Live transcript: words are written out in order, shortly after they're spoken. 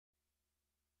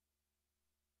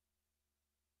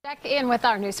Check in with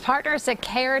our news partners at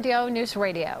KRDO News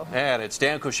Radio. And it's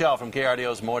Dan Cochell from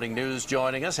KRDO's Morning News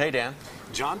joining us. Hey, Dan.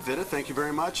 John, Vida, thank you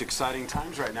very much. Exciting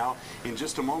times right now. In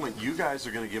just a moment, you guys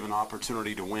are going to give an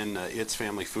opportunity to win iT'Z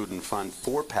Family Food and Fun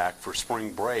 4-pack for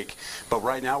spring break. But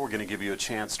right now, we're going to give you a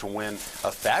chance to win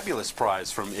a fabulous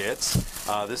prize from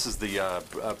iT'Z. This is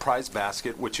the prize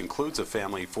basket, which includes a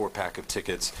family 4-pack of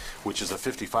tickets, which is a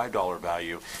 $55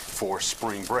 value for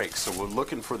spring break. So we're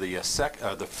looking for the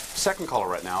second caller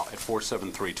right now at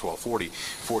 473-1240.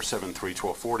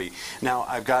 473-1240. Now,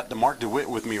 I've got Mark DeWitt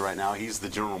with me right now. He's the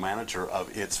general manager of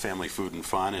iT'Z Family Food and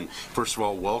Fun. And first of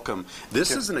all, welcome.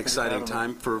 This is an exciting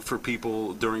time for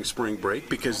people during spring break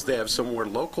because they have somewhere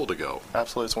local to go.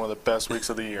 Absolutely. It's one of the best weeks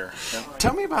of the year. Yeah.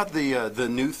 Tell me about the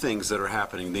new things that are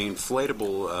happening, the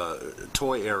inflatable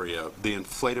toy area, the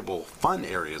inflatable fun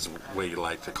area is the way you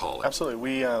like to call it. Absolutely.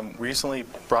 We recently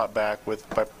brought back,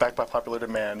 by popular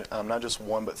demand, not just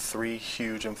one but 3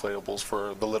 huge inflatables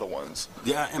for the little ones.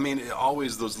 Yeah, I mean,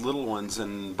 always those little ones,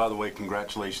 and by the way,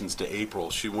 congratulations to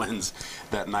April. She wins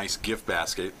that nice gift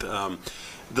basket.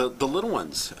 The little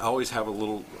ones always have a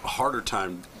little harder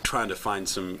time trying to find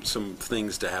some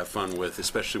things to have fun with,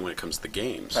 especially when it comes to the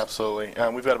games. Absolutely.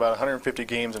 We've got about 150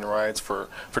 games and rides for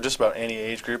just about any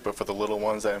age group, but for the little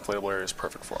ones, that inflatable area is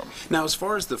perfect for them. Now, as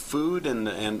far as the food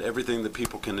and everything that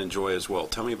people can enjoy as well,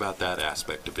 tell me about that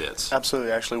aspect of iT'Z.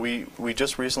 Absolutely. Actually, we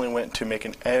just recently went to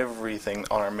making everything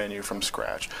on our menu from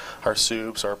scratch. Our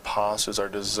soups, our pastas, our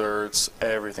desserts,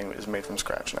 everything is made from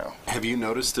scratch now. Have you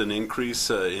noticed an increase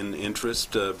in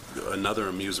interest? Another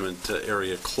amusement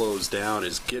area closed down,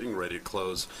 is getting ready to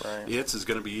close. Right. iT'Z is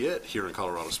going to be it here in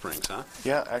Colorado Springs, huh?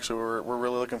 Yeah, actually, we're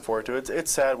really looking forward to it. It's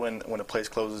sad when a place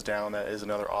closes down. That is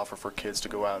another offer for kids to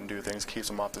go out and do things, keeps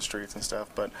them off the streets and stuff,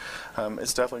 but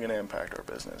it's definitely going to impact our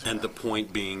business. And the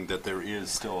point being that there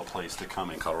is still a place to come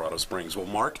in Colorado Springs. Well,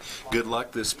 Mark, good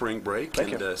luck this spring break.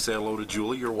 Thank and you. Say hello to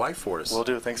Julie, your wife, for us. Will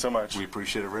do. Thanks so much. We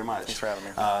appreciate it very much. Thanks for having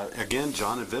me. Again,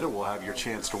 John and Vida will have your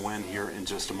chance to win here in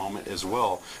just a moment as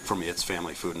well from iT'Z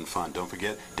Family Food and Fun. Don't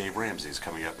forget, Dave Ramsey is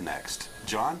coming up next.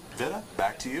 John, Vida,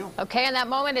 back to you. Okay, and that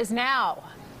moment is now.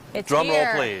 It's Drum roll,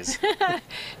 here. please.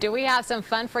 Do we have some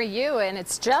fun for you? And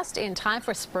it's just in time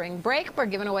for spring break. We're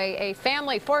giving away a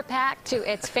family 4-pack to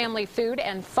iT'Z Family Food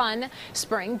and Fun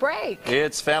Spring Break.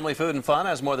 iT'Z Family Food and Fun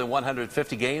has more than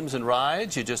 150 games and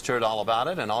rides. You just heard all about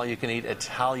it. An all-you-can-eat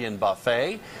Italian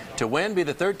buffet. To win, be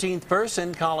the 13th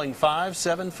person calling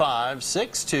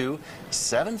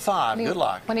 575-6275. Good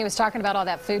luck. When he was talking about all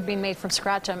that food being made from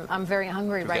scratch, I'm very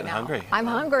hungry right now. Hungry. I'm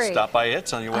hungry. Stop by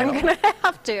iT'Z on your way I'm home. going to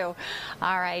have to.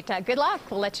 All right. Good luck.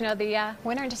 We'll let you know the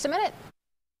winner in just a minute.